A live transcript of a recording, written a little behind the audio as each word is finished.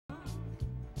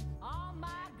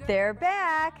They're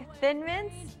back! Thin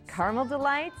Mints, Caramel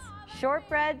Delights,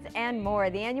 shortbreads, and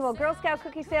more. The annual Girl Scout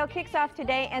cookie sale kicks off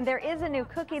today, and there is a new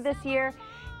cookie this year.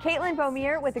 Caitlin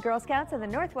Beaumier with the Girl Scouts of the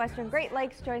Northwestern Great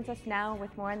Lakes joins us now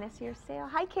with more on this year's sale.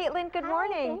 Hi, Caitlin. Good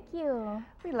morning. Thank you.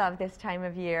 We love this time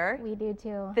of year. We do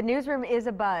too. The newsroom is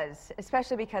abuzz,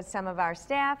 especially because some of our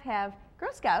staff have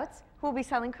Girl Scouts who will be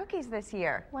selling cookies this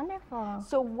year. Wonderful.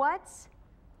 So what's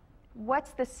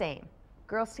the same?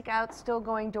 Girl Scouts still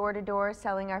going door to door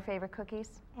selling our favorite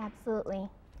cookies? Absolutely.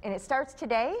 And it starts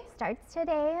today? Starts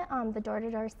today. The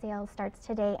door-to-door sale starts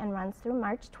today and runs through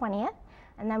March 20th.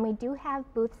 And then we do have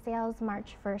booth sales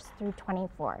March 1st through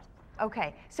 24th.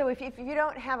 Okay, so if you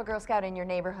don't have a Girl Scout in your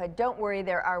neighborhood, don't worry,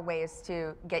 there are ways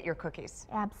to get your cookies.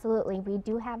 Absolutely. We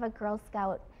do have a Girl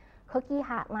Scout cookie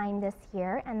hotline this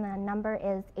year, and the number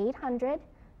is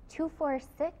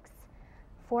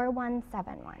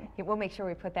 800-246-4171. We'll make sure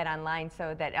we put that online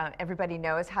so that everybody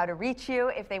knows how to reach you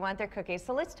if they want their cookies.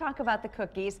 So let's talk about the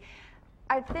cookies.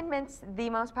 Are Thin Mints the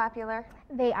most popular?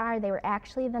 They are. They were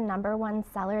actually the #1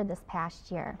 seller this past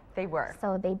year. They were.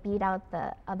 So they beat out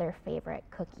the other favorite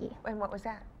cookie. And what was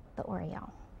that? The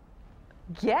Oreo.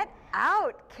 Get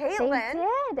out, Caitlin. They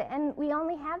did, and we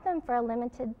only have them for a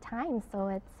limited time, so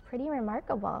it's pretty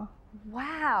remarkable.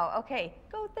 Wow. Okay,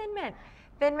 go Thin Mint.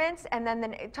 Thin Mints, and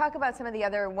then talk about some of the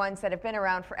other ones that have been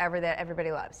around forever that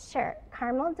everybody loves. Sure.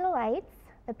 Caramel Delights,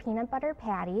 the peanut butter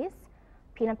patties,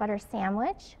 peanut butter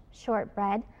sandwich,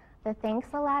 shortbread, the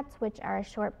Thanks-a-Lots, which are a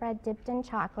shortbread dipped in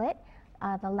chocolate,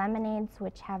 the lemonades,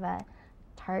 which have a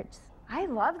tart. I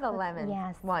love the lemon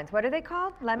ones. What are they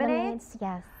called? Lemonades?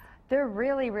 Yes. They're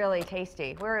really, really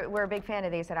tasty. We're a big fan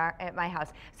of these at my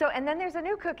house. So, and then there's a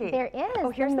new cookie. There is.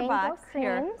 Oh, here's the mango box.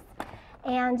 creams. Here.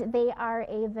 And they are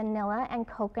a vanilla and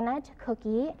coconut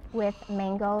cookie with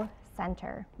mango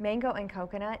center. Mango and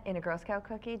coconut in a Girl Scout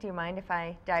cookie. Do you mind if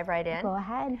I dive right in? Go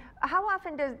ahead. How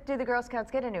often do the Girl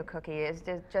Scouts get a new cookie? It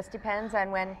just depends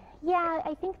on when? Yeah,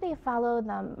 I think they follow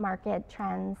the market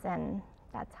trends, and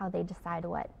that's how they decide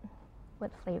what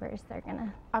flavors they're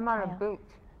gonna I'm on try a boot.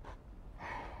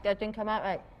 That didn't come out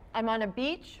right. I'm on a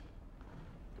beach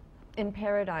in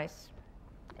paradise.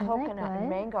 Coconut and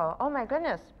mango. Oh my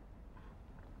goodness.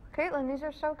 Caitlin, these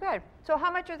are so good. So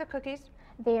how much are the cookies?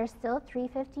 They are still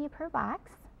 $3.50 per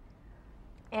box.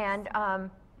 And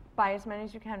buy as many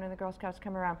as you can when the Girl Scouts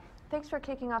come around. Thanks for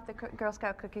kicking off the Girl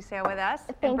Scout cookie sale with us.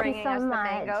 Thank and bringing you so us much.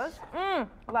 The mangoes.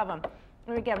 Love them.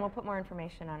 And again, we'll put more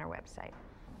information on our website.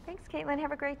 Thanks, Caitlin.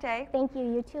 Have a great day. Thank you.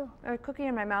 You too. A cookie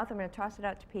in my mouth. I'm going to toss it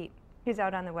out to Pete. He's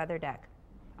out on the weather deck.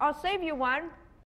 I'll save you one.